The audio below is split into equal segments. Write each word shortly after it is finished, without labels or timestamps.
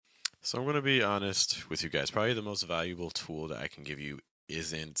So I'm going to be honest with you guys. Probably the most valuable tool that I can give you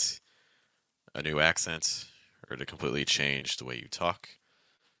isn't a new accent or to completely change the way you talk.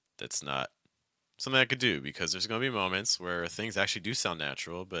 That's not something I could do because there's going to be moments where things actually do sound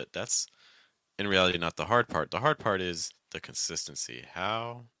natural, but that's in reality not the hard part. The hard part is the consistency.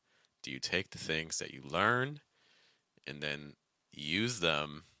 How do you take the things that you learn and then use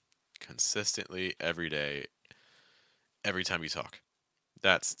them consistently every day, every time you talk?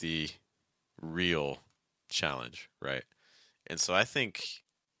 That's the real challenge, right? And so I think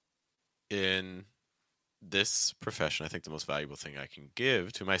in this profession, I think the most valuable thing I can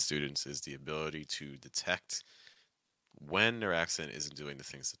give to my students is the ability to detect when their accent isn't doing the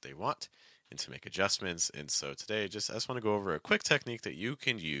things that they want and to make adjustments. And so today, I just want to go over a quick technique that you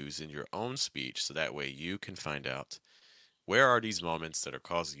can use in your own speech so that way you can find out where are these moments that are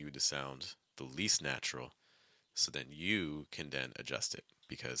causing you to sound the least natural so then you can then adjust it.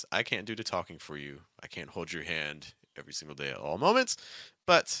 Because I can't do the talking for you. I can't hold your hand every single day at all moments,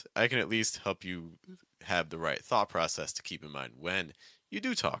 but I can at least help you have the right thought process to keep in mind when you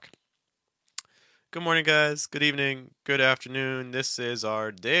do talk. Good morning, guys. Good evening. Good afternoon. This is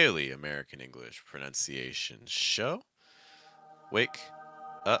our daily American English pronunciation show. Wake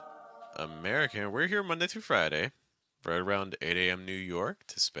up, American. We're here Monday through Friday, right around 8 a.m. New York,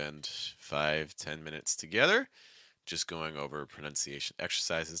 to spend 5-10 minutes together just going over pronunciation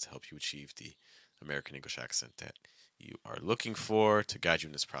exercises to help you achieve the American English accent that you are looking for. To guide you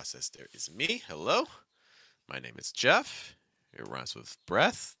in this process, there is me. Hello. My name is Jeff. It rhymes with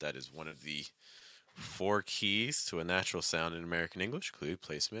breath. That is one of the four keys to a natural sound in American English: clue,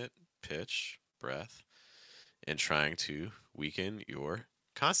 placement, pitch, breath, and trying to weaken your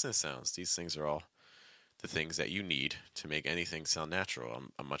consonant sounds. These things are all the things that you need to make anything sound natural.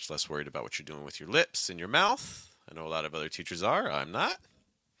 I'm much less worried about what you're doing with your lips and your mouth. I know a lot of other teachers are. I'm not.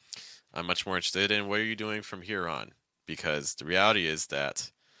 I'm much more interested in what are you doing from here on, because the reality is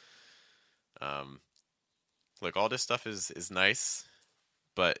that, um, look, all this stuff is nice,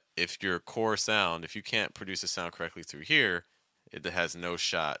 but if your core sound, if you can't produce a sound correctly through here, it has no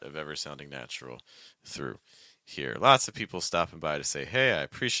shot of ever sounding natural through here. Lots of people stopping by to say, hey, I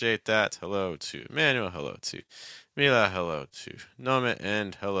appreciate that. Hello to Emmanuel. Hello to Mila. Hello to Nomit.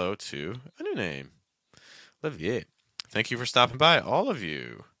 And hello to a new name, Olivier. Thank you for stopping by, all of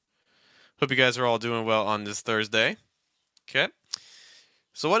you. Hope you guys are all doing well on this Thursday. Okay.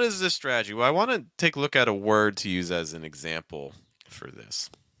 So, what is this strategy? Well, I want to take a look at a word to use as an example for this.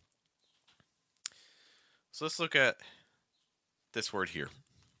 So, let's look at this word here.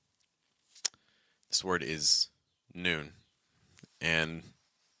 This word is noon. And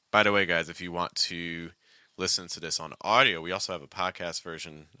by the way, guys, if you want to listen to this on audio, we also have a podcast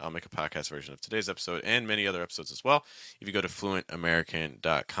version. I'll make a podcast version of today's episode and many other episodes as well if you go to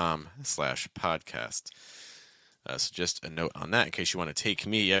fluentamerican.com/podcast. So just a note on that in case you want to take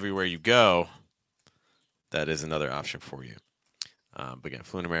me everywhere you go. That is another option for you. But again,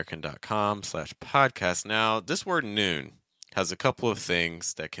 fluentamerican.com/podcast. Now, this word noon has a couple of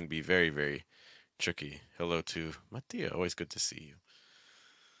things that can be very, very tricky. Hello to Mattia. Always good to see you.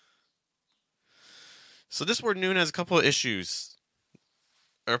 So this word noon has a couple of issues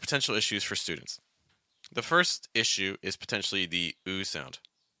or potential issues for students. The first issue is potentially the oo sound.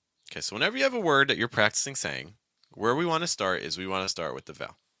 Okay, so whenever you have a word that you're practicing saying, where we want to start is we want to start with the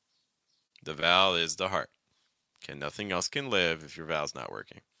vowel. The vowel is the heart. Okay, nothing else can live if your vowel's not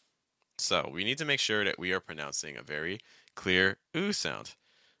working. So we need to make sure that we are pronouncing a very clear oo sound.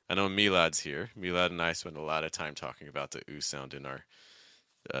 I know Milad's here. Milad and I spend a lot of time talking about the oo sound in our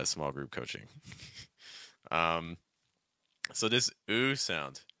small group coaching. So this oo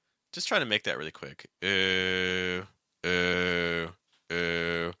sound, just try to make that really quick. Ooh, ooh,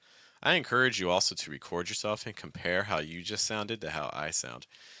 ooh. I encourage you also to record yourself and compare how you just sounded to how I sound.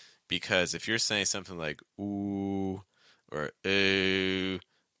 Because if you're saying something like ooh or ooh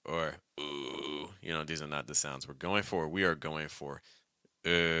or ooh, these are not the sounds we're going for. We are going for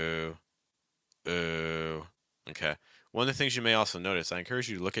ooh, ooh. Okay. One of the things you may also notice, I encourage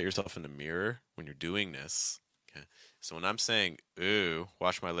you to look at yourself in the mirror when you're doing this. Okay. So when I'm saying ooh,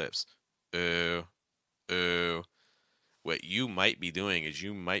 watch my lips. Ooh, ooh. What you might be doing is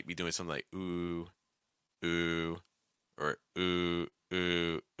you might be doing something like ooh, ooh, or ooh,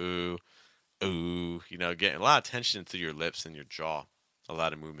 ooh, ooh, ooh. Getting a lot of tension through your lips and your jaw, a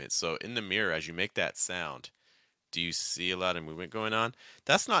lot of movement. So in the mirror, as you make that sound, do you see a lot of movement going on?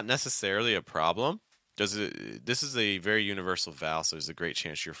 That's not necessarily a problem. This is a very universal vowel, so there's a great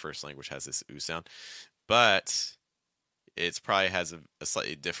chance your first language has this oo sound. But it probably has a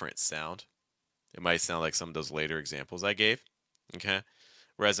slightly different sound. It might sound like some of those later examples I gave. Okay.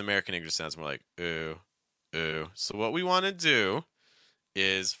 Whereas American English sounds more like ooh, ooh. So what we want to do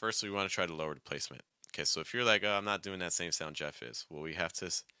is first we want to try to lower the placement. Okay, so if you're like, oh, I'm not doing that same sound Jeff is, well, we have to.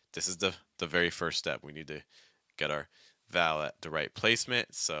 This is the very first step. We need to get our vowel at the right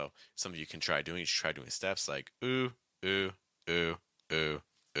placement. So some of you can try doing. You should try doing steps like ooh, ooh, ooh, ooh,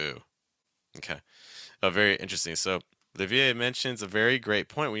 ooh. Okay, very interesting. So Olivier mentions a very great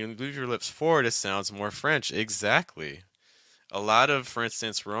point. When you move your lips forward, it sounds more French. Exactly. A lot of, for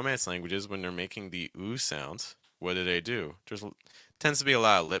instance, Romance languages, when they're making the ooh sound, what do? There's tends to be a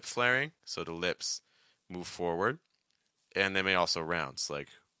lot of lip flaring, so the lips move forward, and they may also round, so like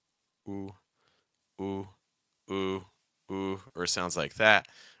ooh, ooh, ooh, ooh, or sounds like that.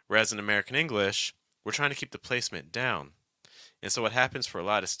 Whereas in American English, we're trying to keep the placement down. And so what happens for a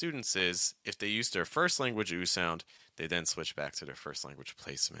lot of students is if they use their first language ooh sound, they then switch back to their first language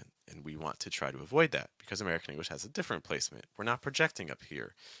placement. And we want to try to avoid that because American English has a different placement. We're not projecting up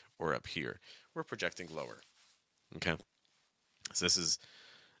here or up here. We're projecting lower. Okay? So this is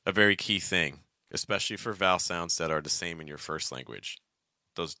a very key thing, especially for vowel sounds that are the same in your first language.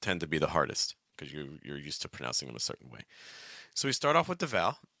 Those tend to be the hardest because you're used to pronouncing them a certain way. So we start off with the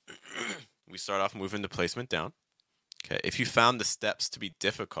vowel. We start off moving the placement down. Okay, if you found the steps to be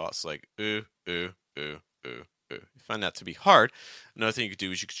difficult, so like ooh, ooh, ooh, ooh, ooh, if you find that to be hard, another thing you could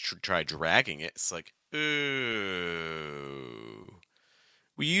do is you could try dragging it. It's like ooh.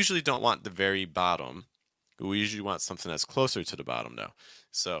 We usually don't want the very bottom. We usually want something that's closer to the bottom though.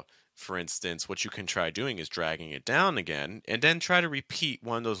 So, for instance, what you can try doing is dragging it down again and then try to repeat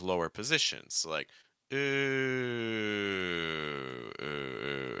one of those lower positions. So like ooh, ooh,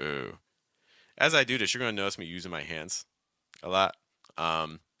 ooh, ooh. As I do this, you're going to notice me using my hands a lot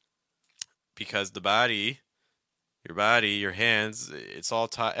because the body, your hands, it's all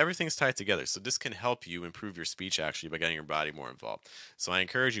tied. Everything's tied together. So this can help you improve your speech actually by getting your body more involved. So I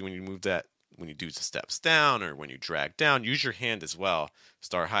encourage you when you move that, when you do the steps down or when you drag down, use your hand as well.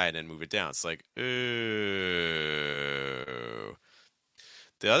 Start high and then move it down. It's like ooh.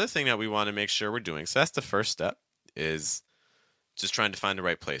 The other thing that we want to make sure we're doing, so that's the first step, is just trying to find the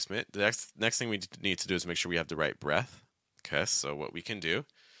right placement. The next thing we need to do is make sure we have the right breath. Okay, so what we can do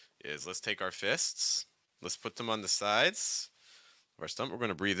is let's take our fists, let's put them on the sides of our stomach. We're going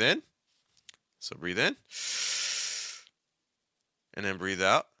to breathe in. So breathe in. And then breathe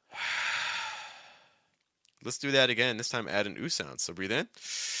out. Let's do that again. This time add an ooh sound. So breathe in.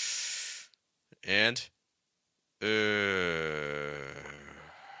 And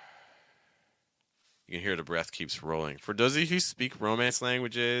you can hear the breath keeps rolling. For those of you who speak Romance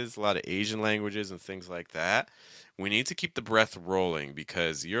languages, a lot of Asian languages and things like that, we need to keep the breath rolling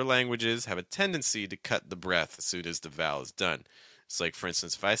because your languages have a tendency to cut the breath as soon as the vowel is done. It's like, for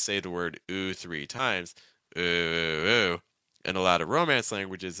instance, if I say the word ooh 3 times, ooh, ooh, in a lot of Romance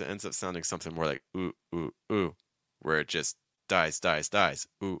languages, it ends up sounding something more like ooh, ooh, ooh, where it just dies,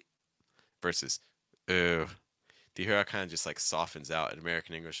 ooh, versus ooh. Do you hear how it kind of just like softens out in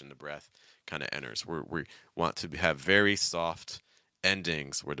American English and the breath kind of enters? We want to have very soft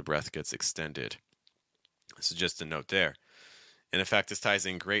endings where the breath gets extended. So just a note there. And in fact, this ties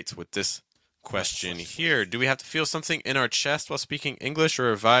in great with this question here. Do we have to feel something in our chest while speaking English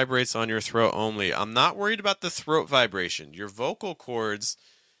or it vibrates on your throat only? I'm not worried about the throat vibration. Your vocal cords,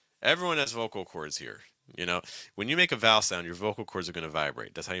 everyone has vocal cords here. You know, when you make a vowel sound, your vocal cords are going to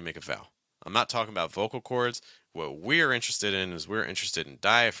vibrate. That's how you make a vowel. I'm not talking about vocal cords. What we're interested in is we're interested in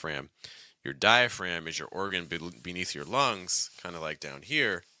diaphragm. Your diaphragm is your organ beneath your lungs, kind of like down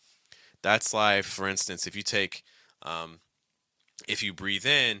here. That's like, for instance, if you take, if you breathe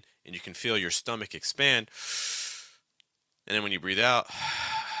in and you can feel your stomach expand, and then when you breathe out,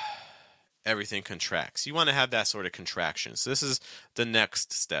 everything contracts. You want to have that sort of contraction. So this is the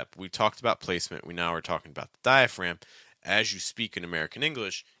next step. We talked about placement. We now are talking about the diaphragm. As you speak in American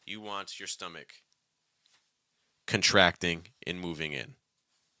English, you want your stomach contracting and moving in.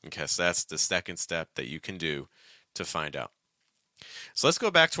 Okay, so that's the second step that you can do to find out. So let's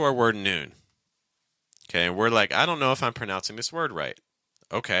go back to our word noon. Okay, and we're like, I don't know if I'm pronouncing this word right.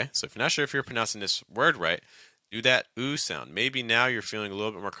 Okay, so if you're not sure if you're pronouncing this word right, do that ooh sound. Maybe now you're feeling a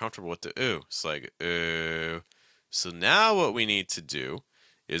little bit more comfortable with the ooh. It's like ooh. So now what we need to do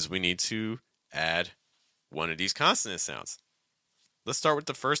is we need to add one of these consonant sounds. Let's start with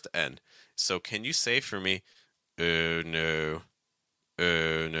the first N. So can you say for me, oh no,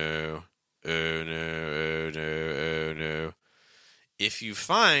 oh no, oh no, oh no, oh no. If you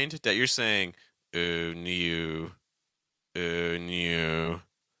find that you're saying, oh no, oh no,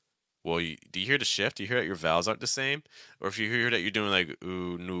 well, do you hear the shift? Do you hear that your vowels aren't the same? Or if you hear that you're doing like,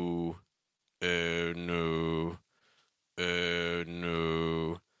 oh no, oh no,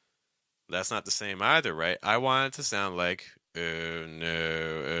 no. That's not the same either, right? I want it to sound like no,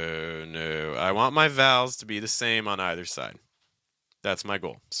 no. I want my vowels to be the same on either side. That's my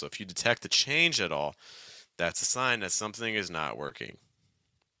goal. So if you detect a change at all, that's a sign that something is not working.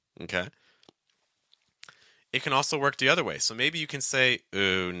 Okay? It can also work the other way. So maybe you can say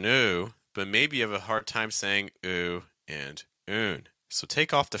no, but maybe you have a hard time saying and oon. So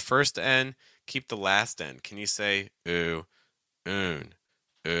take off the first N, keep the last N. Can you say oon, oon,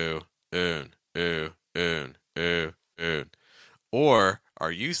 oon, oon, oon? Or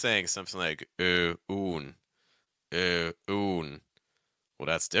are you saying something like oon, oon? Well,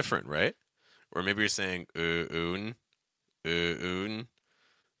 that's different, right? Or maybe you're saying oon, oon,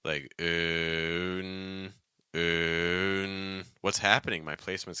 like oon, oon. What's happening? My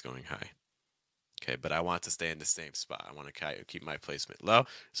placement's going high. Okay, but I want to stay in the same spot. I want to keep my placement low.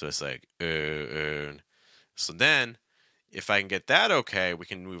 So it's like oon. So then, if I can get that okay, we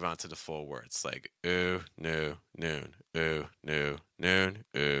can move on to the full words like no, noon, no, noon, no, noon,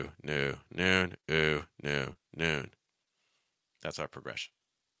 no, noon. That's our progression.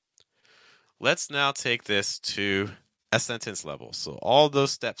 Let's now take this to a sentence level. So all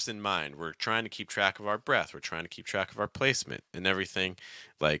those steps in mind, we're trying to keep track of our breath. We're trying to keep track of our placement and everything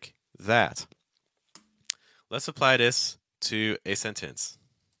like that. Let's apply this to a sentence.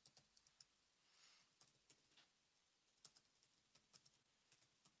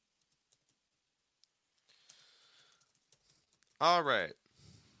 All right.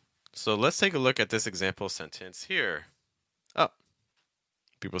 So let's take a look at this example sentence here. Oh,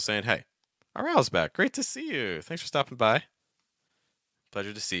 people saying, hey, Aral's back. Great to see you. Thanks for stopping by.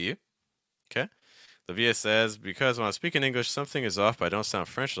 Pleasure to see you. Okay. Livia says, because when I'm speaking English, something is off, but I don't sound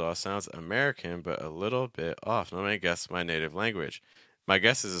French at all. It sounds American, but a little bit off. Nobody guess my native language. My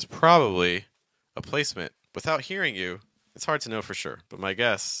guess is it's probably a placement. Without hearing you, it's hard to know for sure, but my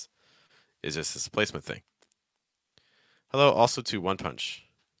guess is just this placement thing. Hello also to One Punch.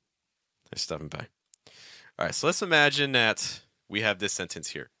 Thanks for stopping by. All right, so let's imagine that we have this sentence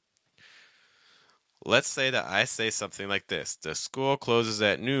here. Let's say that I say something like this. The school closes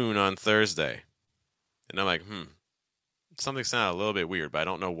at noon on Thursday. And I'm like, something sounded a little bit weird, but I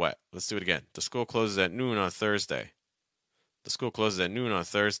don't know what. Let's do it again. The school closes at noon on Thursday. The school closes at noon on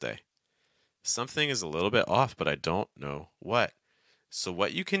Thursday. Something is a little bit off, but I don't know what. So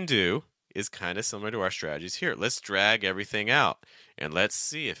what you can do is kind of similar to our strategies here. Let's drag everything out, and let's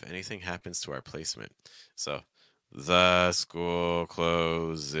see if anything happens to our placement. So the school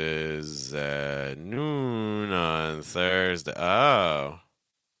closes at noon on Thursday. Now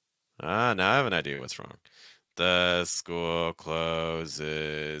I have an idea what's wrong. The school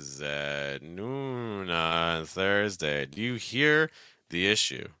closes at noon on Thursday. Do you hear the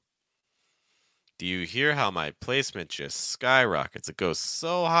issue? Do you hear how my placement just skyrockets? It goes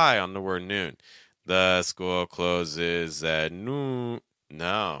so high on the word noon. The school closes at noon.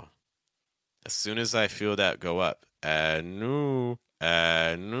 No. As soon as I feel that go up, at noon,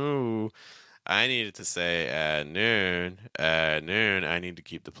 I needed to say at noon, I need to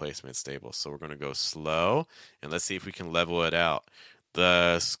keep the placement stable. So we're going to go slow, and let's see if we can level it out.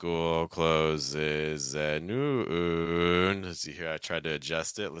 The school closes at noon. Let's see here, I tried to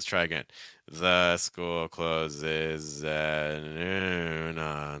adjust it. Let's try again. The school closes at noon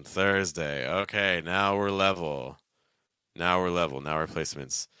on Thursday. Okay, now we're level. Now our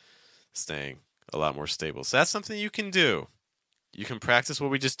placement's staying a lot more stable. So that's something you can do. You can practice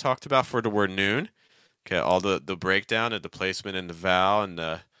what we just talked about for the word noon. Okay, all the breakdown of the placement and the vowel and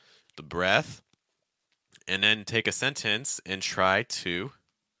the breath. And then take a sentence and try to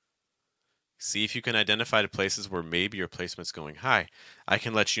see if you can identify the places where maybe your placement's going high. I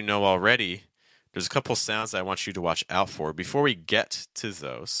can let you know already. There's a couple sounds that I want you to watch out for. Before we get to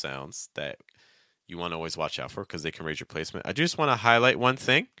those sounds that you want to always watch out for because they can raise your placement, I just want to highlight one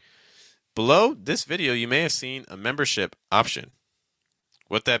thing. Below this video, you may have seen a membership option.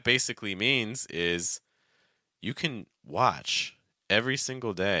 What that basically means is you can watch every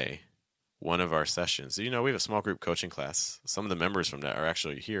single day one of our sessions. We have a small group coaching class. Some of the members from that are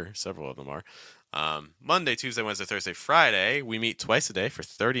actually here. Several of them are. Monday, Tuesday, Wednesday, Thursday, Friday, we meet twice a day for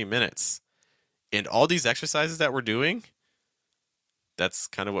 30 minutes. And all these exercises that we're doing, that's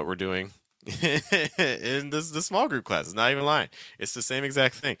kind of what we're doing in the small group class. It's not even lying. It's the same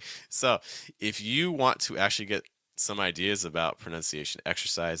exact thing. So if you want to actually get some ideas about pronunciation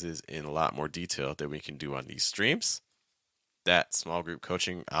exercises in a lot more detail that we can do on these streams, that small group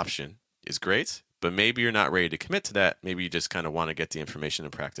coaching option is great, but maybe you're not ready to commit to that. Maybe you just kind of want to get the information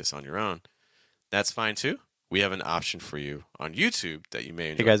and practice on your own. That's fine too. we have an option for you on YouTube that you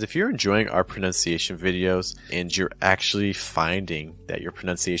may enjoy. Hey guys, if you're enjoying our pronunciation videos and you're actually finding that your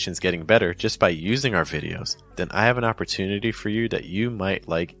pronunciation is getting better just by using our videos, then I have an opportunity for you that you might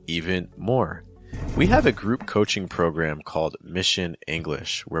like even more. We have a group coaching program called Mission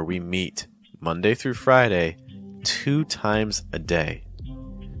English where we meet Monday through Friday 2 times a day.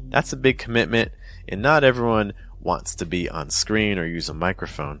 That's a big commitment, and not everyone wants to be on screen or use a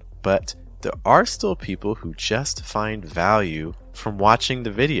microphone, but there are still people who just find value from watching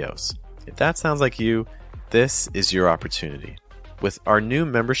the videos. If that sounds like you, this is your opportunity. With our new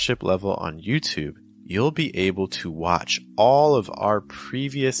membership level on YouTube, you'll be able to watch all of our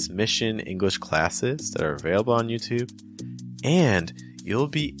previous Mission English classes that are available on YouTube, and you'll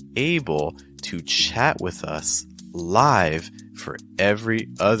be able to chat with us live for every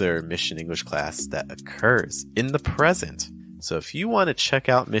other Mission English class that occurs in the present. So if you want to check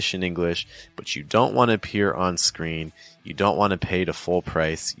out Mission English, but you don't want to appear on screen, you don't want to pay the full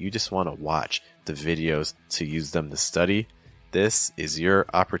price, you just want to watch the videos to use them to study, this is your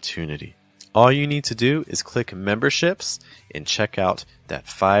opportunity. All you need to do is click memberships and check out that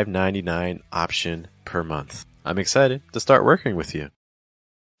 $5.99 option per month. I'm excited to start working with you.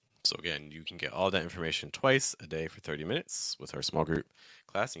 So again, you can get all that information twice a day for 30 minutes with our small group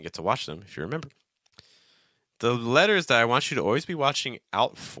class, and you get to watch them if you remember. The letters that I want you to always be watching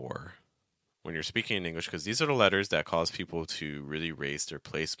out for when you're speaking in English, because these are the letters that cause people to really raise their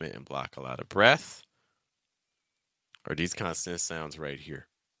placement and block a lot of breath, are these consonant sounds right here.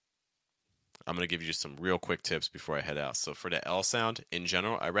 I'm going to give you just some real quick tips before I head out. So for the L sound, in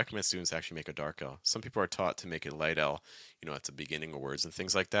general, I recommend students actually make a dark L. Some people are taught to make a light L, at the beginning of words and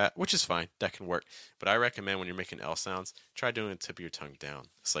things like that, which is fine. That can work. But I recommend when you're making L sounds, try doing the tip of your tongue down.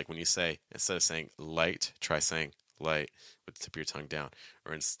 It's like when you say, instead of saying light, try saying light with the tip of your tongue down.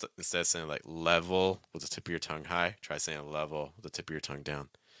 Or instead of saying like level with the tip of your tongue high, try saying level with the tip of your tongue down.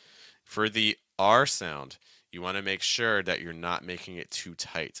 For the R sound, you want to make sure that you're not making it too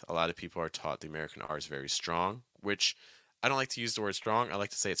tight. A lot of people are taught the American R is very strong, which I don't like to use the word strong. I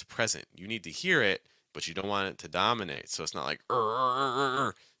like to say it's present. You need to hear it, but you don't want it to dominate. So it's not like,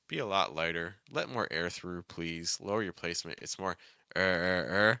 be a lot lighter. Let more air through, please. Lower your placement. It's more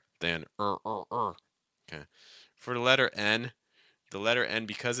than Okay. For the letter N,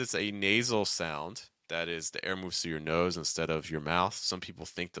 because it's a nasal sound, that is, the air moves through your nose instead of your mouth. Some people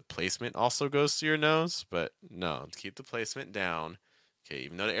think the placement also goes through your nose, but no, keep the placement down. Okay,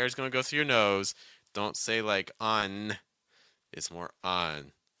 even though the air is going to go through your nose, don't say like on. It's more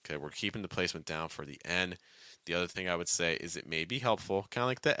on. Okay, we're keeping the placement down for the N. The other thing I would say is it may be helpful, kind of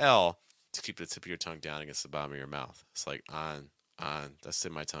like the L, to keep the tip of your tongue down against the bottom of your mouth. It's like on. That's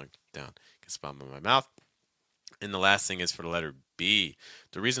it, my tongue down against the bottom of my mouth. And the last thing is for the letter B.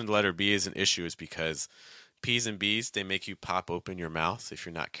 The reason the letter B is an issue is because P's and B's, they make you pop open your mouth if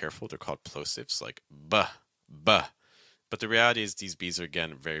you're not careful. They're called plosives, like buh, buh. But the reality is these B's are,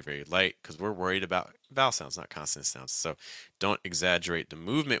 again, very, very light because we're worried about vowel sounds, not consonant sounds. So don't exaggerate the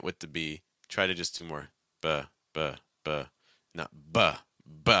movement with the B. Try to just do more buh, buh, buh, not buh,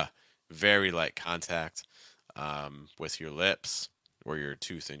 buh. Very light contact with your lips or your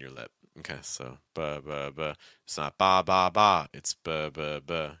tooth in your lip. Okay, so ba ba ba. It's not ba ba ba. It's ba ba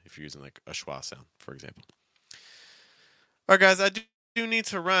ba. If you're using like a schwa sound, for example. All right, guys, I do need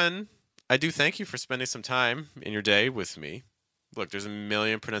to run. I do thank you for spending some time in your day with me. Look, there's a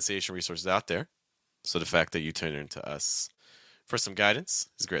million pronunciation resources out there, so the fact that you turned into us for some guidance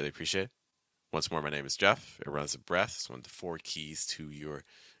is greatly appreciated. Once more, my name is Jeff. It runs a breath. It's one of the 4 keys to your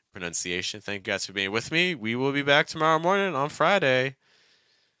pronunciation. Thank you guys for being with me. We will be back tomorrow morning on Friday,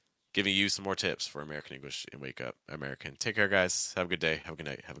 giving you some more tips for American English and Wake Up American. Take care, guys. Have a good day. Have a good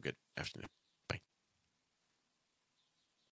night. Have a good afternoon.